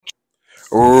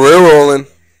We're rolling.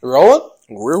 Rolling?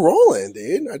 We're rolling,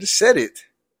 dude. I just said it.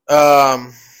 I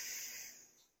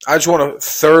just want to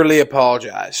thoroughly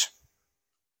apologize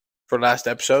for last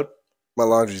episode My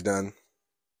laundry's done.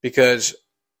 because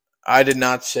I did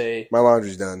not say. My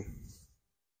laundry's done.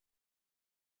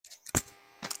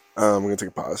 I'm going to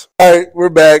take a pause. All right, we're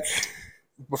back.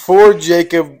 Before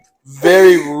Jacob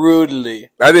very rudely.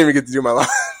 I didn't even get to do my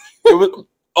laundry.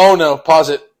 Oh no, pause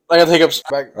it. I got to take up.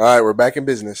 Back. All right, we're back in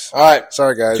business. All right.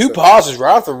 Sorry, guys. Two pauses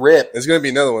right off the rip. There's going to be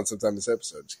another one sometime this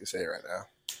episode. Just going to say it right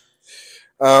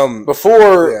now.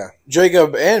 Before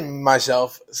Jacob and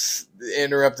myself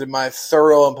interrupted my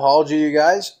thorough apology, you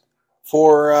guys,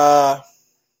 for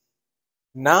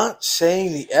not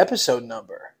saying the episode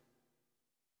number.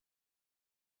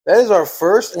 That is our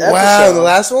first episode. Wow, the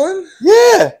last one?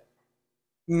 Yeah.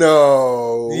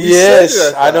 No.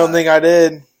 Yes, I don't think I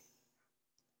did.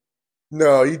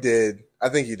 No, you did. I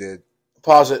think you did.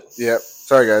 Pause it. Yep.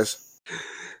 Sorry, guys.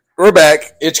 We're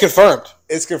back. It's confirmed.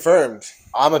 It's confirmed.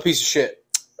 I'm a piece of shit.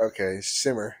 Okay,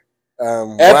 simmer.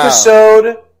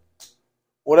 Episode. Wow.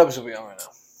 What episode are we on right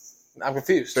now? I'm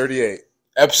confused. 38.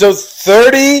 Episode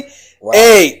 38. Wow.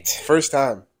 First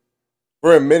time.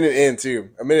 We're a minute in,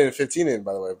 too. A minute and 15 in,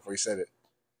 by the way, before you said it.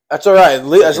 That's all right.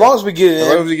 As long as we get it in. As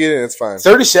long as we get in, it's fine.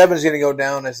 37 is going to go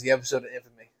down as the episode of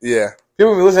infamy. Yeah.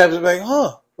 People will listen to it like,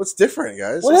 huh? What's different,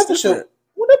 guys? What episode? Different?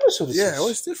 What episode is this? Yeah,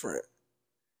 what's different?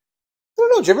 I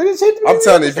don't know, Jimmy didn't say it. I'm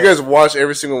telling you, if you guys watch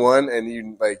every single one and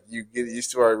you get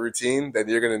used to our routine, then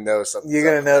you're gonna know something. You're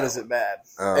gonna notice it bad,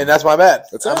 and that's my bad.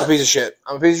 I'm a piece of shit.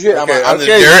 I'm a piece of shit. Okay, I'm the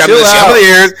okay, dirt. I'm the scum of the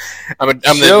earth.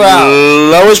 I'm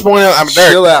the lowest point. I'm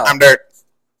dirt. Chill out. I'm dirt.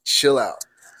 Chill out.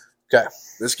 Okay,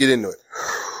 let's get into it.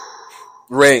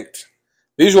 Ranked.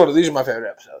 These are my favorite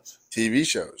episodes. TV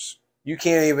shows. You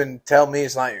can't even tell me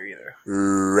it's not your either.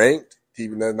 Ranked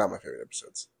TV. That's not my favorite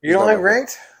episodes. You don't like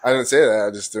Ranked? I didn't say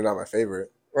that. They're not my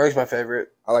favorite. Rank's my favorite.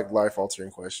 I like life-altering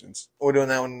questions. We're doing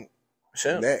that one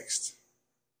soon. Next,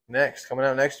 coming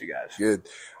out next, you guys. Good.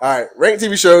 All right, ranked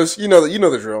TV shows. You know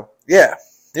the drill. Yeah,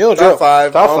 you know the drill. Top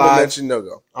five. Honorable mention, no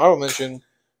go. Honorable mention.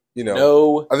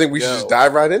 No. I think we should just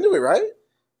dive right into it, right?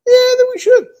 Yeah, I think we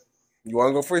should. You want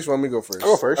to go first? You want me to go first?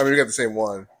 I'll go first. I mean, we got the same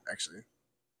one actually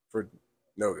for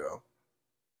no go.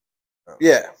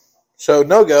 Yeah. So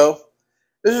no go.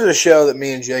 This is a show that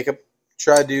me and Jacob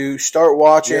tried to start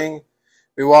watching. Yep.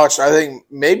 We watched, I think,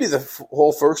 maybe the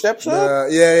whole first episode.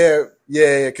 Yeah.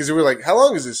 Because we were like, how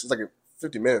long is this? It's like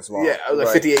 50 minutes long. Yeah, it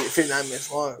was like 59 minutes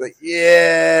long. Like,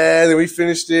 yeah. And then we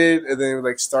finished it, and then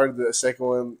we started the second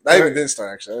one. I even didn't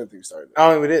start, actually. I didn't think we started. I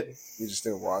don't think we did. We just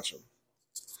didn't watch them.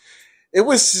 It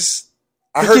was just...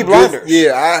 I Peaky heard Blinders.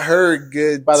 Good, I heard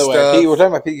good By the stuff. way, we're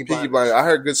talking about Peaky Blinders. I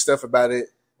heard good stuff about it,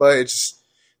 but it's just...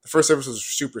 The first episode was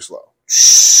super slow.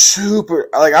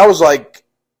 I was like...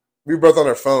 We were both on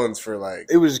our phones for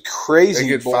it was crazy. A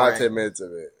good boring. 5-10 minutes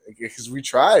of it because we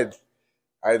tried.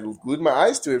 I glued my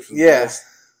eyes to it for the last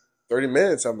 30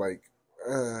 minutes. I'm like,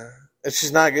 it's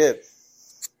just not good.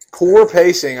 Poor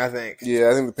pacing, I think. Yeah,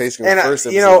 I think the pacing. And first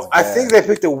I think they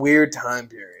picked a weird time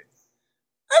period.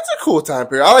 That's a cool time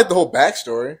period. I like the whole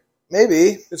backstory.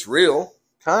 Maybe it's real.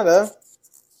 Kind of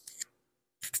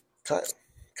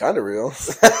real.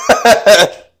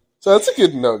 So that's a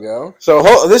good no-go. So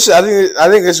I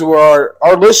think this is where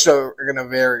our lists are going to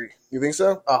vary. You think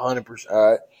so? 100%.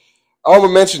 All right. I want to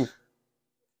mention.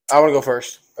 I want to go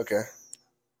first. Okay.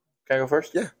 Can I go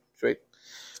first? Yeah. Sweet.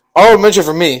 I want to mention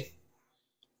for me,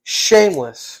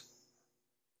 Shameless.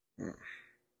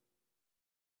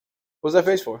 What's that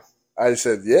face for? I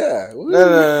said, yeah.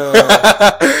 No.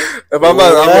 If I'm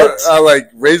not, I like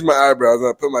raise my eyebrows and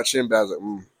I put my chin down. I was like,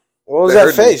 What was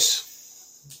that face?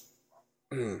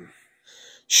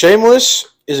 Shameless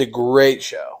is a great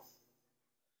show.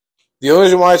 The only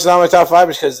reason why it's not in my top 5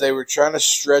 is because they were trying to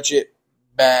stretch it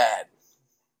bad.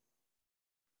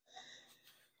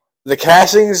 The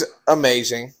casting's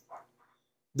amazing.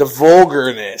 The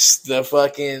vulgarness, the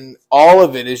fucking all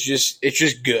of it is just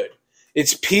good.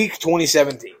 It's peak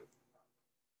 2017.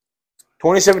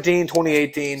 2017,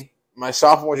 2018, my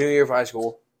sophomore junior year of high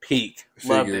school, peak.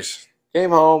 Loved it.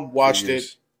 Came home, watched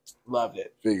it, loved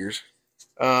it. Figures.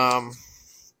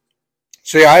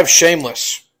 So yeah, I have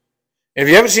Shameless. If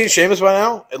you haven't seen Shameless by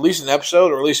now, at least an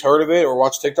episode, or at least heard of it, or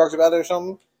watched TikToks about it or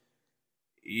something,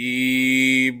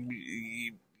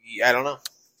 I don't know.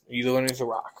 You're learning to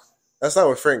rock. That's not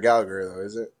with Frank Gallagher, though,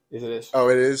 is it? Yes, it is. Oh,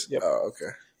 it is? Yep. Oh,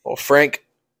 okay. Well, Frank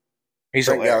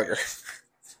Gallagher.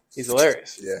 He's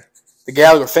hilarious. Yeah. The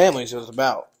Gallagher family is what it's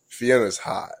about. Fiona's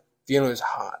hot. Fiona is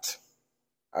hot.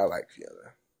 I like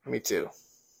Fiona. Me too.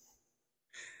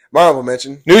 My honorable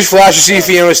mention. Newsflash: you see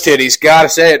Fiona's titties. Gotta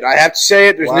say it. I have to say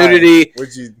it. There's nudity.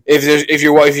 If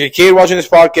your kid watching this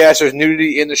podcast, there's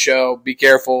nudity in the show. Be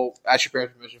careful. Ask your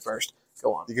parents permission first.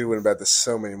 Go on. You could have went about this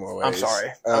so many more ways.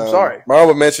 I'm sorry. My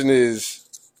honorable mention is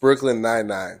Brooklyn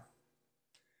Nine-Nine.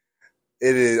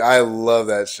 It is. I love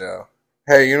that show.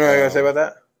 Hey, you know what I gotta say about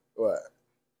that? What?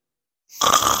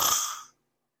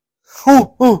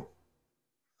 Ooh.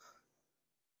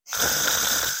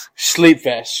 Sleep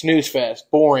fast, snooze fast,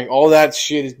 boring. All that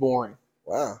shit is boring.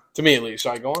 Wow. To me, at least.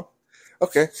 Sorry, go on.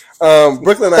 Okay.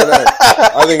 Brooklyn Nine-Nine.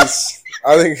 I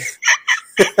think.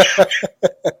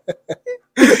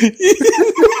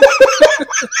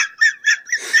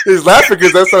 He's laughing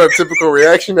because that's not a typical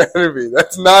reaction out of me.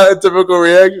 That's not a typical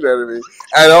reaction out of me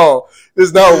at all.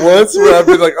 There's not once where I've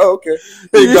been like, "Oh, okay."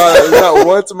 Thank God. There's not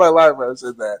once in my life where I've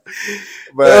said that.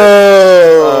 But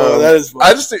that is funny.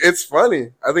 I just think it's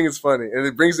funny. I think it's funny, and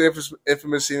it brings the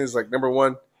infamous scene is like number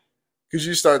one because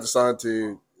you start the song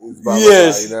to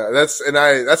yes, you know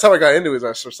that's how I got into it. As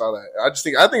I first saw that. I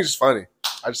think it's just funny.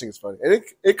 I just think it's funny, and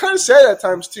it kind of sad at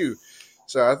times too.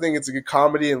 So I think it's a good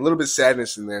comedy and a little bit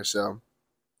sadness in there. So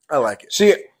I like it.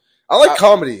 See, I like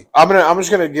comedy. I'm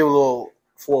just gonna give a little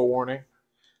forewarning.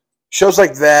 Shows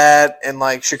like that and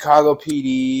like Chicago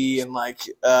PD and like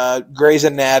Grey's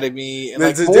Anatomy and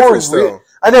There's like a difference though.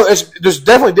 I know there's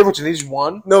definitely a difference in each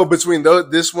one. No, between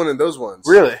this one and those ones.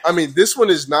 Really? I mean, this one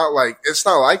is not like it's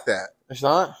not like that. It's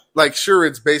not. Like, sure,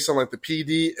 it's based on like the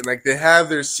PD and like they have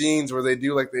their scenes where they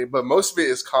do but most of it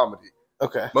is comedy.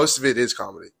 Okay. Most of it is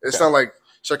comedy. It's not like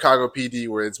Chicago PD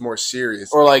where it's more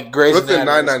serious. Or like Grey's Brooklyn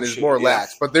Nine-Nine is more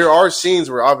lax, but there are scenes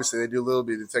where obviously they do a little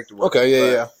bit of detective work.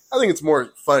 Okay, yeah. I think it's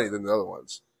more funny than the other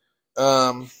ones.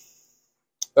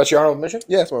 That's your honorable mention?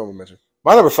 Yeah, that's my honorable mention.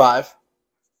 My number 5,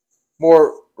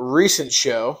 more recent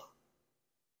show,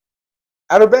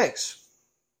 Outer Banks.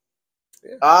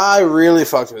 Yeah. I really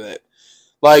fucked with it.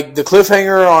 Like the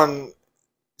cliffhanger on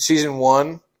season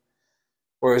 1,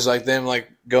 where it's like them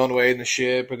like going away in the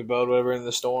ship or the boat, or whatever, in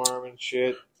the storm and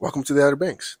shit. Welcome to the Outer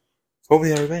Banks. Welcome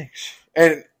to the Outer Banks.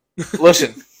 And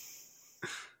listen,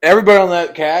 everybody on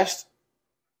that cast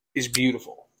is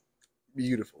beautiful.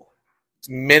 Beautiful.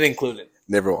 Men included.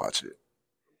 Never watch it.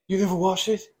 You never watched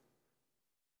it?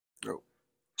 No.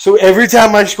 So every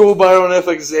time I scroll by on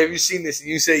Netflix, have you seen this? And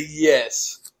you say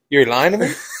yes. You're lying to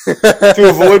me? To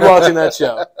avoid watching that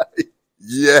show.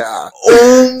 Yeah.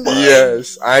 Oh my.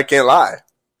 Yes. I can't lie.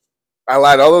 I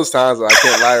lied all those times, but I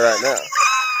can't lie right now.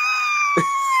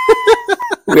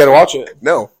 We gotta watch it.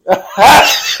 No.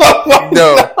 Oh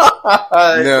no.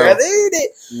 No.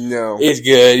 No. It's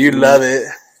good. You love it.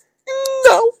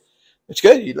 No. It's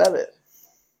good. You love it.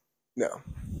 No.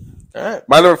 All right.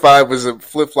 My number 5 was a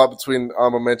flip-flop between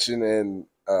honorable mention and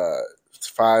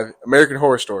 5, American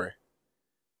Horror Story.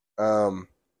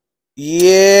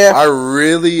 Yeah. I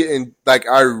really,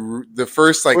 the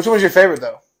first, like... Which one was your favorite,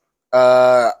 though?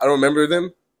 I don't remember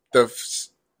them. The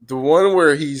one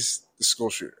where he's the school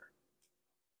shooter.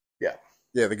 Yeah.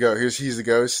 Yeah, the ghost. He's the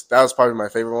ghost. That was probably my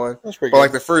favorite one. That's pretty good. But,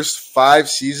 like, the first 5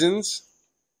 seasons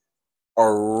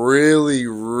are really,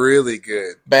 really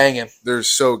good. Banging. They're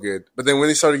so good. But then when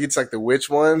they started to get to, like, the witch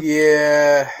one...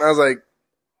 Yeah. I was like...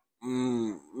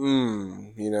 you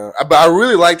know. But I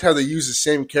really liked how they used the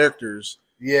same characters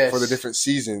for the different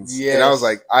seasons. Yes. And I was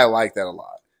like, I like that a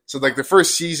lot. So, like, the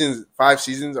first 5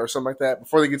 seasons or something like that,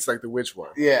 before they get to, like, the witch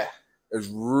one. Yeah. It was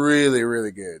really,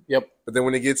 really good. Yep. But then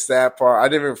when it gets to that part, I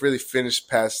didn't really finish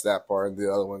past that part, and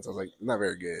the other ones, I was like, not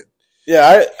very good.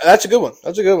 Yeah, that's a good one.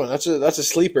 That's a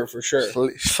sleeper for sure.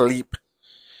 Sleeper.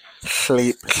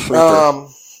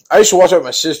 I used to watch it with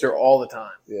my sister all the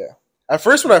time. Yeah. At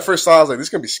first, when I first saw it, I was like, this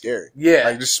is going to be scary. Yeah.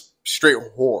 Like, just straight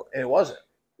horror. And it wasn't.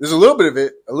 There's a little bit of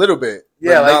it. A little bit.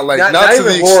 Yeah, not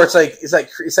even horror. It's like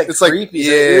creepy.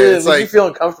 Yeah, it's like you feel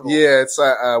uncomfortable. Yeah, it's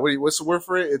like what's the word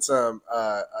for it? It's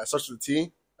starts with a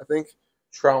T, I think.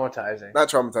 Traumatizing. Not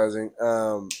traumatizing.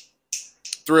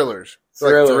 Thrillers. It's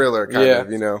Thriller. like thriller kind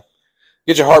of, you know.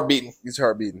 Get your heart beating. Get your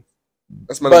heart beating.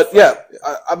 That's my. But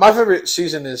my favorite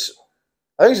season is,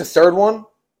 I think it's the 3rd one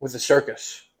with the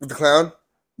circus. With the clown.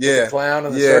 Yeah, the clown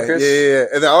and the circus. Yeah.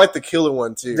 And then I like the killer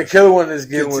one too. The killer one is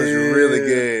good too. The killer one is really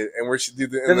good. And where she did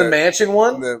the mansion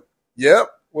one. Yep.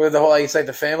 Where the whole it's like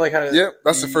the family kind of. Yep,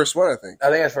 that's the first one I think.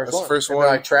 I think that's the first one. They're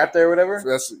like trapped there or whatever.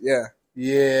 Yeah.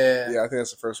 Yeah, I think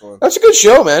that's the first one. That's a good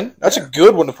show, man. That's a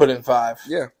good one to put in 5.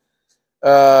 Yeah.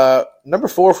 Number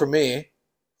 4 for me.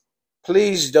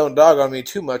 Please don't dog on me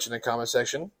too much in the comment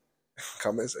section.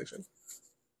 Comment section.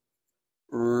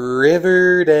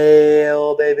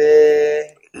 Riverdale,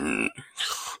 baby.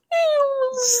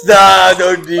 Stop!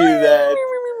 Don't do that.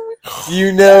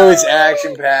 You know it's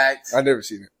action packed. I've never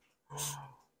seen it.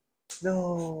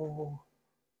 No.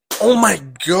 Oh my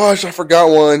gosh, I forgot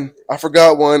one. I'm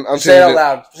Say it out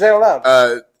loud. Say it out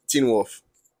loud. Teen Wolf.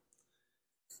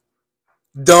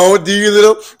 Don't do your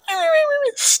little.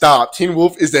 Stop. Teen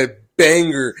Wolf is a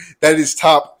banger. That is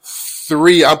top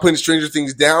 3. I'm putting Stranger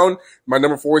Things down. My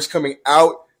number 4 is coming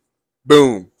out.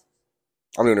 Boom.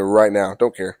 I'm doing it right now.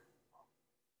 Don't care.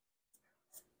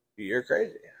 You're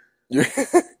crazy.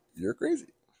 You're crazy.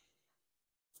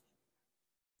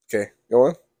 Okay,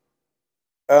 go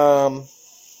on.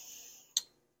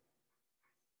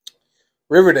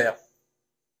 Riverdale.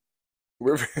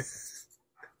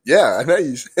 Yeah, I know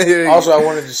you say. Also, I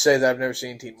wanted to say that I've never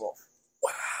seen Teen Wolf.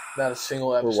 Wow. Not a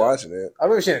single episode. We're watching it. I've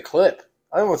never seen a clip.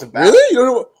 I don't know what's about. Really? You don't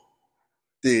know what?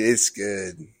 Dude, it's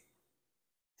good.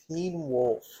 Teen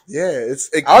Wolf. Yeah, it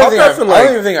I don't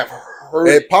even think I've heard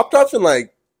it. It popped off in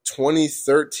like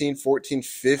 2013, 14,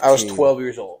 15. I was 12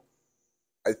 years old.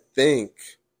 I think.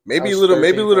 Maybe a little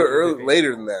early,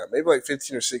 later than that. Maybe like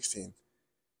 15 or 16.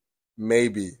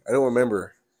 Maybe. I don't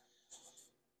remember.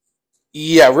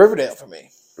 Yeah, Riverdale for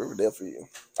me. Riverdale for you.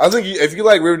 I think if you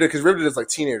like Riverdale, because Riverdale is like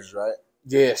teenagers, right?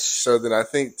 Yes. So then I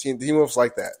think Teen Wolf's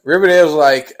like that. Riverdale's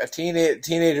like a teenager.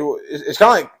 It's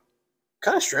kind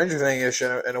of Stranger Thing-ish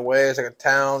in a way. It's like a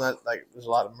town that like there's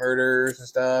a lot of murders and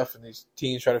stuff, and these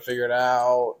teens try to figure it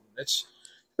out. It's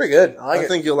pretty good. I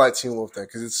think you'll like Teen Wolf then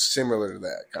because it's similar to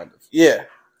that kind of. Yeah.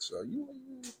 So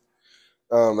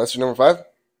that's your number 5.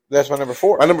 That's my number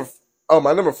 4.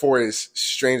 My number 4 is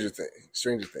Stranger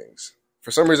Things. For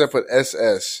some reason, I put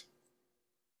SS.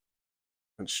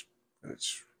 It's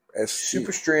ST.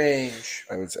 Super strange.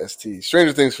 I mean, it's ST.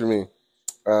 Stranger Things for me.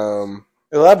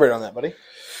 Elaborate on that, buddy.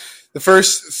 The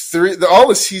first 3, all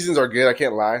the seasons are good. I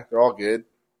can't lie; they're all good.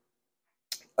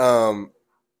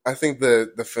 I think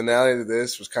the finale to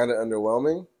this was kind of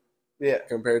underwhelming. Yeah.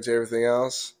 Compared to everything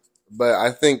else, but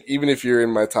I think even if you're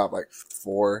in my top like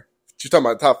 4, if you're talking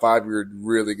about top 5, you're a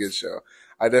really good show.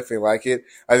 I definitely like it.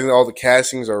 I think all the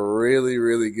castings are really,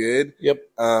 really good. Yep.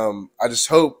 I just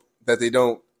hope that they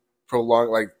don't prolong,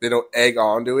 like they don't egg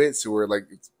onto it. So we're like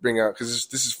bring out because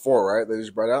this is 4, right? They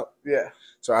just brought out. Yeah.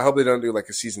 So I hope they don't do like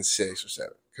a season 6 or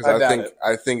 7 because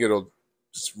I think it'll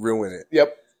just ruin it.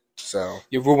 Yep. So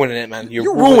you're ruining it, man.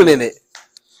 You're ruining it.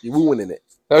 You're ruining it.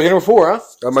 That was your number 4, huh?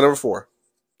 My number 4.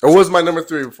 It was my number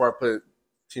 3 before I put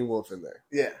Teen Wolf in there.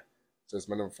 Yeah. So it's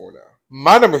my number 4 now.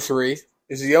 My number 3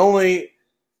 is the only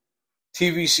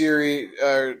TV series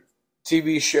or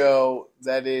TV show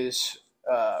that is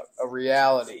a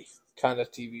reality kind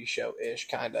of TV show ish,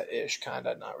 kind of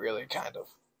not really, kind of.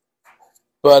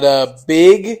 But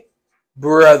Big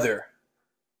Brother.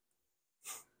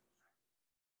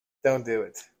 Don't do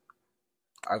it.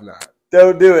 I'm not.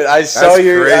 Don't do it. I saw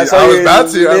your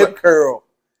lip curl.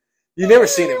 You've never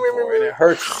seen it before, and it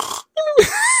hurts me.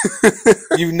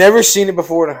 You've never seen it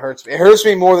before, and it hurts me. It hurts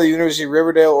me more than you've never seen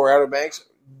Riverdale or Outer Banks.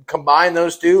 Combine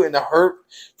those two, and the hurt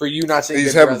for you not seeing. You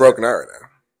just have a broken heart right now.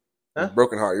 Huh?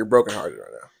 Broken heart. You're brokenhearted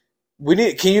right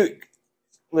now. Can you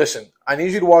listen? I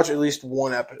need you to watch at least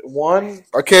one episode.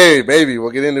 Okay, maybe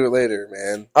we'll get into it later,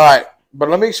 man. All right, but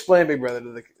let me explain Big Brother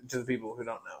to the people who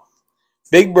don't know.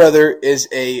 Big Brother is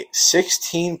a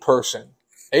 16-person,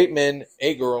 8 men,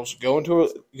 8 girls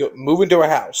move into a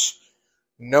house.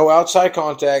 No outside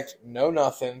contact, no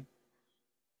nothing.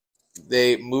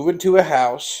 They move into a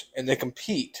house and they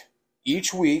compete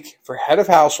each week for head of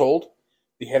household.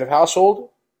 The head of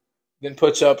household then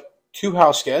puts up 2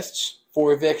 house guests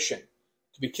for eviction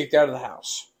to be kicked out of the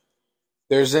house.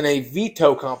 There's then a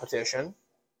veto competition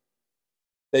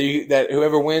that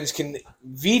whoever wins can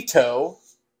veto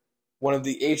one of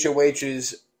the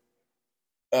HOH's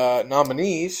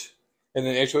nominees, and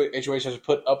then HOH has to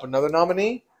put up another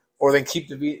nominee, or they can keep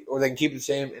the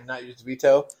same and not use the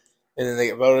veto, and then they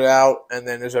get voted out. And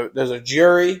then there's a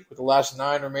jury with the last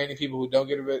 9 remaining people who don't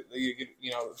get evicted.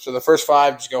 So the first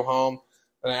 5 just go home,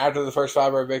 and then after the first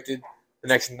 5 are evicted, the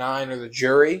next 9 are the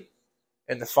jury,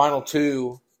 and the final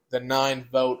 2, the 9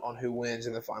 vote on who wins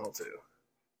in the final 2.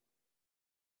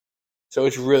 So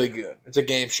it's really good. It's a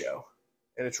game show.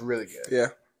 And it's really good. Yeah.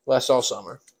 Lasts all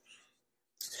summer.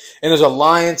 And there's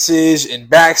alliances and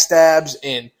backstabs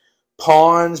and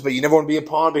pawns, but you never want to be a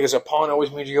pawn because a pawn always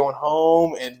means you're going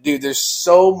home. And, dude, there's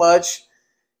so much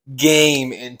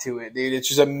game into it, dude. It's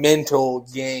just a mental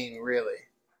game, really.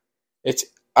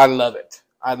 I love it.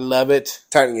 I love it.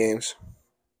 Titan Games.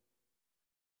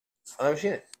 I've never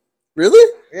seen it.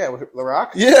 Really? Yeah, with The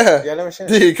Rock? Yeah. Yeah, I've never seen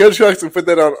it. Dude, Coach Clarkson put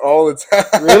that on all the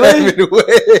time. Really?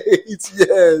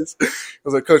 Yes. I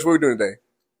was like, Coach, what are we doing today?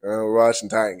 We're watching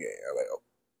Titan Game. I'm like, oh.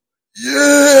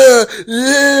 yeah.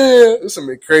 It's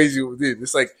something crazy, dude.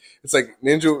 It's like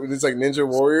Ninja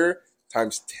Warrior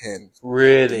times 10.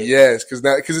 Really? Yes,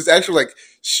 because it's actually like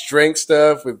strength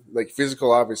stuff with like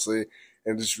physical, obviously,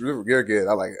 and just really good.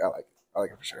 I like it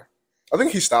for sure. I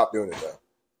think he stopped doing it though.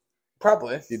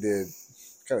 Probably. He did.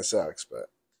 Kind of sucks, but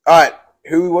all right.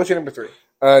 What's your number 3?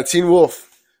 Teen Wolf.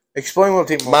 Explain what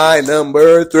Teen Wolf My is.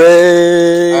 number 3.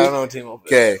 I don't know what Teen Wolf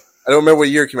is. Okay. I don't remember what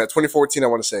year it came out. 2014, I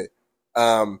want to say.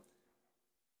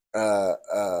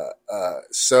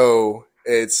 So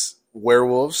it's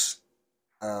werewolves.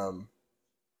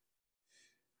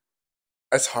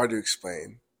 That's hard to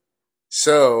explain.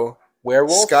 So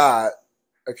Werewolf? Scott,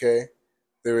 okay,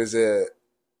 there is I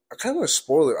kind of want to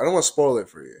spoil it. I don't want to spoil it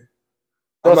for you.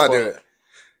 I'm not doing it.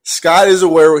 Scott is a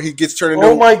werewolf. He gets turned into.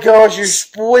 Oh my gosh, you're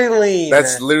spoiling.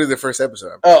 That's literally the first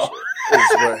episode. Oh,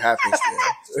 is what happens.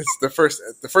 It's the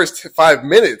first 5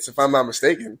 minutes, if I'm not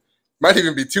mistaken. Might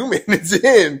even be 2 minutes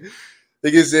in.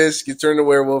 They get turned into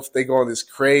werewolf. They go on this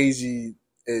crazy.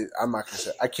 I'm not gonna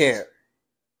say. I can't.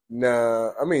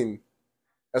 No, I mean,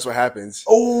 that's what happens.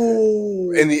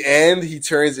 Oh, in the end, he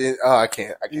turns in. Oh, I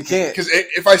can't. You can't, because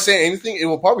if I say anything, it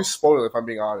will probably spoil it. If I'm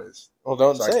being honest. Well,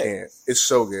 don't so say I can't. It's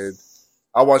so good.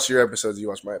 I'll watch your episodes. You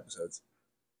watch my episodes.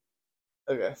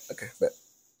 Okay, but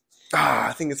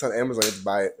I think it's on Amazon. I have to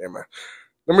buy it. Never mind.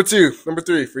 Number 3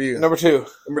 for you. Number 2.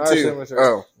 Number 2.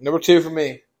 Oh, number 2 for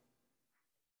me.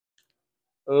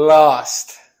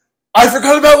 Lost. I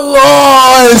forgot about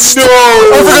Lost. No,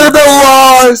 I forgot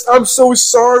about Lost. I'm so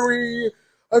sorry.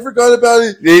 I forgot about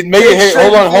it.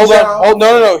 Hold on.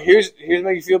 No. Here's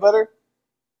make you feel better.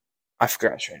 I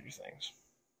forgot Stranger Things.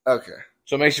 Okay.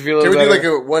 So it makes you feel a little better. better.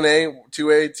 Can we do like a 1A,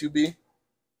 2A, 2B?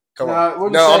 Come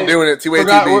on. No, I'm doing it. 2A,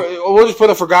 2B. We'll just put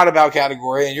a forgot about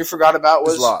category, and your forgot about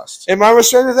was Lost. And mine was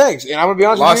Stranger Things. And I'm going to be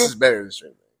honest with you. Lost is better than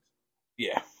Stranger Things.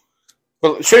 Yeah.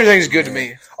 But Stranger Things is good to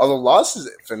me. Although Lost's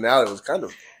finale was kind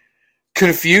of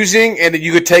confusing, and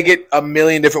you could take it a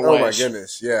million different ways. Oh my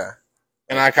goodness, yeah.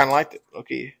 And I kind of liked it.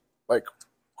 Okay. Like,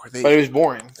 but it was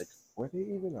boring. Like, were they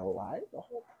even alive the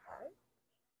whole time?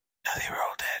 No, they were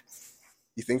all dead.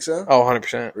 You think so? Oh,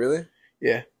 100%. Really?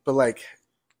 Yeah. But like,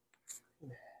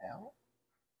 hell?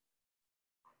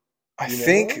 I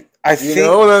think. You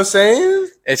know what I'm saying?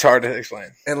 It's hard to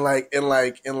explain. And like, that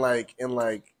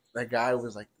guy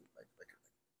was like,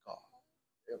 oh,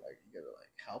 you gotta like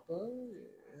help him. Yeah.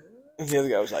 And the other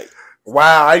guy was like,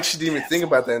 wow, I actually didn't even think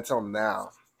about that until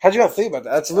now. How'd you not think about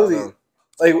that? That's literally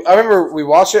like I remember we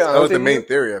watched it. And that was the main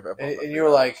theory of it. And you were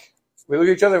like, we look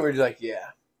at each other and we were just like, yeah.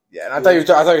 And I thought you were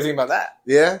thinking about that.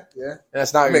 Yeah. And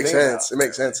that's not. It makes sense. It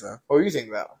makes sense though. What were you thinking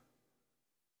about?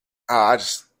 I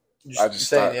just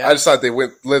thought they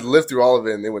lived through all of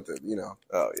it and they went to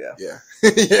Oh yeah. Yeah.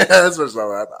 Yeah. That's what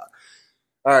I thought.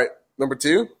 All right, number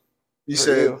 2. You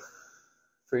said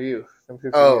for you. Number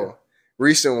 2 for you.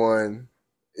 Recent one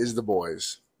is The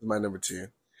Boys. My number 2.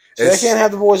 See, I can't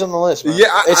have The Boys on the list, man. Yeah,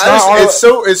 it's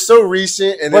so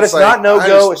recent, and but it's not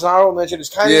no-go. It's not honorable mention. It's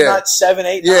kind of not 7,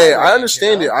 8, 9. Yeah, I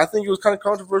understand it. I think it was kind of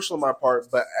controversial on my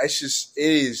part, but it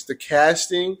is the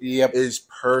casting. Yep. Is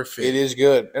perfect. It is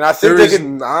good, and I think they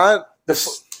can not.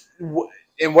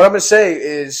 And what I'm gonna say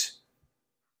is,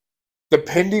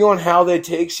 depending on how they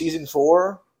take season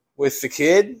 4 with the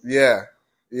kid,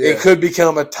 it could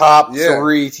become a top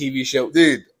 3 TV show,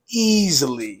 dude,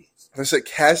 easily. I said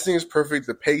casting is perfect.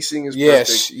 The pacing is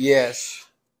perfect. Yes.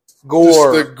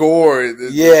 Gore. Just the gore.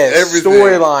 Everything.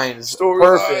 Storylines.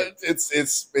 Perfect.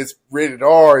 It's rated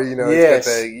R. It's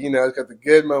got it's got the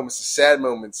good moments, the sad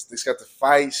moments. It's got the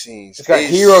fight scenes. It's got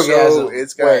hero-gasm.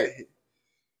 It's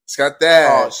got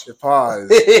that. Pause.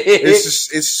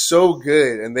 It's so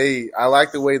good, and I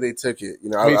like the way they took it.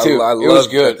 Me too. It was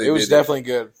good. It was definitely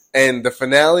good. And the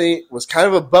finale was kind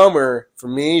of a bummer for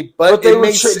me, but it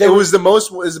was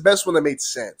the best one that made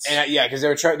sense. And because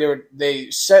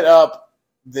they set up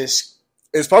this.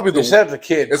 It's probably they set up the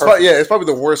kid. It's probably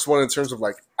the worst one in terms of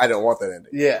like I don't want that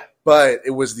ending. Yeah, but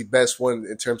it was the best one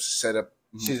in terms of setup.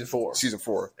 Season 4,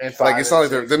 and 5, it's not like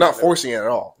they're not forcing it at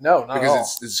all. No, not because at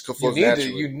all. It just flows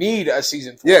naturally. You need a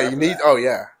season 4. Yeah, you need. Oh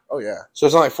yeah. So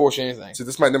it's not like forcing anything. So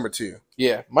this is my number 2.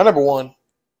 Yeah, my number 1.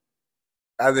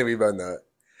 I think we both know it.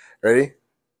 Ready?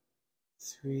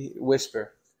 3.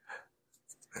 Whisper.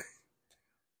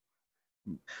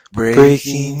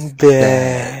 Breaking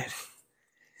Bad.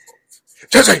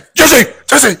 Jesse!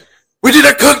 We did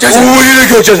not cook,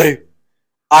 Jesse!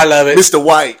 I love it. Mr.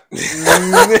 White.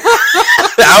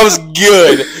 That was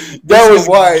good. That was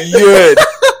good.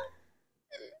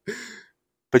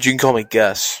 But you can call me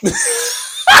Gus.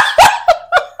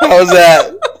 How was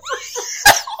that?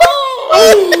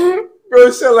 Bro,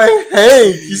 it sounded like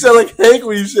Hank. You sound like Hank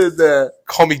when you said that.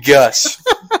 Call me Gus.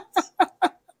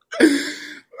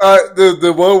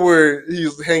 The one where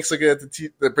Hank's looking at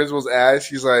the principal's ass.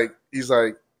 He's like,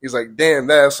 damn,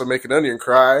 that's will make an onion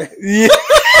cry. Yeah.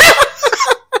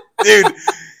 Dude,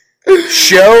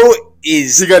 show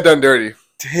is He got done dirty.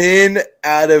 10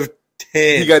 out of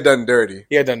 10. He got done dirty.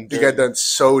 He got done dirty. He got done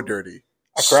so dirty.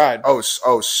 I cried. Oh,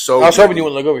 so. I was dirty. hoping you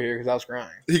wouldn't look over here because I was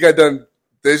crying. He got done.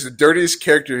 There's the dirtiest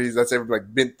character that's ever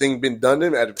been done to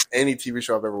him out of any TV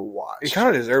show I've ever watched. He kind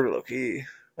of deserved it, low key.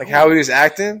 Like how he was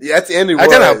acting. Yeah, at the end he I was.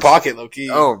 didn't have a pocket, low key.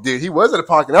 Oh, dude, he was in a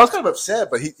pocket. I was kind of upset,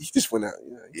 but he just went out.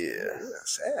 Yeah.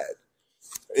 Sad.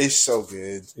 It's so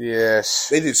good. Yes.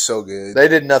 They did so good. They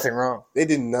did nothing wrong. They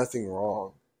did nothing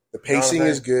wrong. The pacing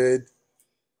is good.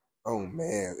 Oh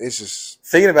man, it's just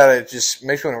thinking about it just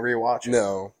makes me want to rewatch it.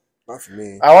 No, not for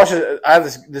me. I watch it. I have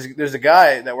this. There's a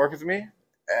guy that worked with me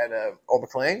at Old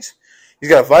McLean's. He's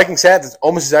got a Vikings hat that's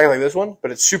almost exactly like this one,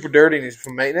 but it's super dirty and he's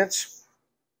from maintenance.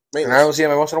 And I only see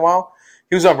him once in a while.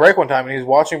 He was on break one time and he was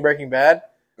watching Breaking Bad.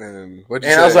 And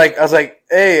I was like,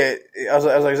 hey, I was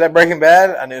like, is that Breaking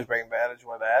Bad? I knew it was Breaking Bad. I just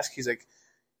wanted to ask. He's like,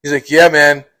 yeah,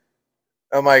 man.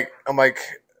 I'm like,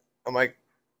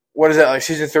 what is that, like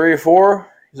season 3 or 4?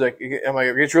 He's like, I'm like,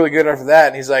 it gets really good after that.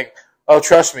 And he's like, oh,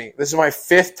 trust me, this is my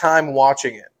 5th time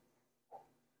watching it.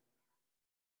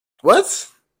 What?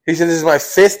 He said this is my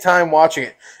 5th time watching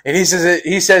it, and he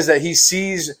says that he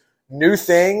sees new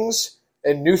things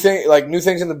and new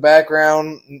things in the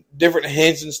background, different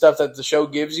hints and stuff that the show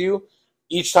gives you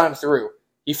each time through.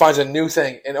 He finds a new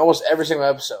thing in almost every single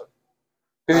episode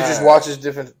because he just watches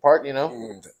different part, you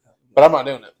know. But I'm not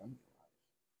doing it.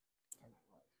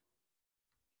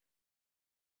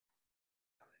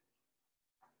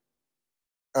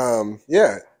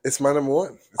 Yeah, it's my number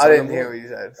one. I didn't hear what you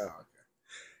said. Oh, okay.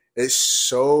 It's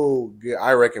so good.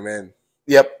 I recommend.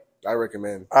 Yep. I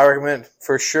recommend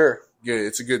for sure. Good.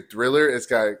 It's a good thriller. It's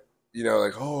got, like,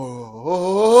 yeah.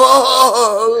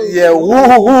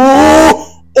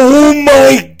 Oh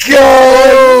my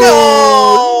God! No!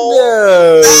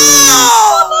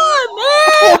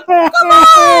 Come on!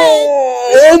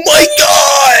 Oh my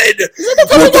God! What the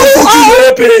fuck just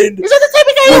happened? Is that the type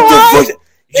of guy you are?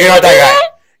 You're not that guy.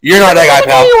 You're not that guy,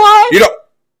 pal. You don't.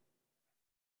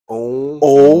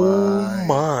 Oh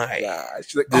my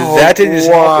gosh! Like, that didn't just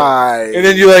happen. And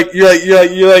then you're like, yeah,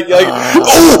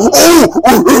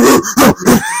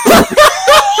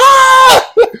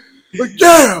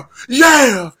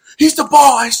 he's the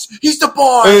boss.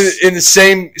 And in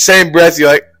the same breath, you're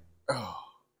like, oh.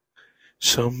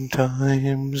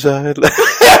 Sometimes I.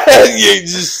 You're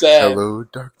just sad. Hello,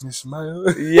 darkness, my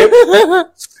love. Yep.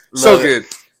 So good.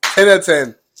 10 out of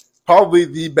 10. Probably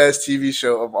the best TV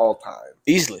show of all time.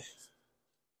 Easily.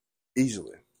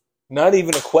 Not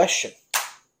even a question.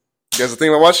 You guys are thinking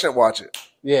about watching it? Watch it.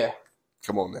 Yeah.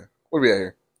 Come on, man. What are we at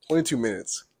here? 22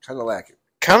 minutes. Kind of lacking.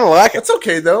 That's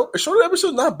okay, though. A shorter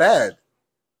episode, not bad.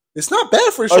 It's not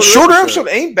bad for a shorter episode.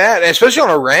 Ain't bad, especially on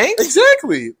a rank.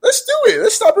 Exactly. Let's do it.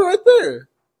 Let's stop it right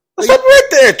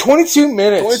there. 22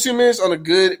 minutes. 22 minutes on a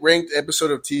good ranked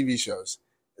episode of TV shows.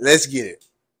 Let's get it.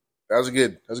 That was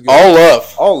good.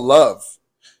 All love.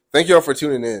 Thank y'all for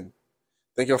tuning in.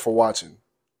 Thank y'all for watching.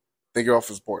 Thank y'all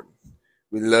for supporting.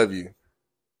 We love you.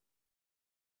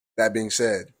 That being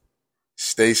said,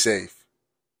 stay safe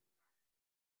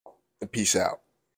and peace out.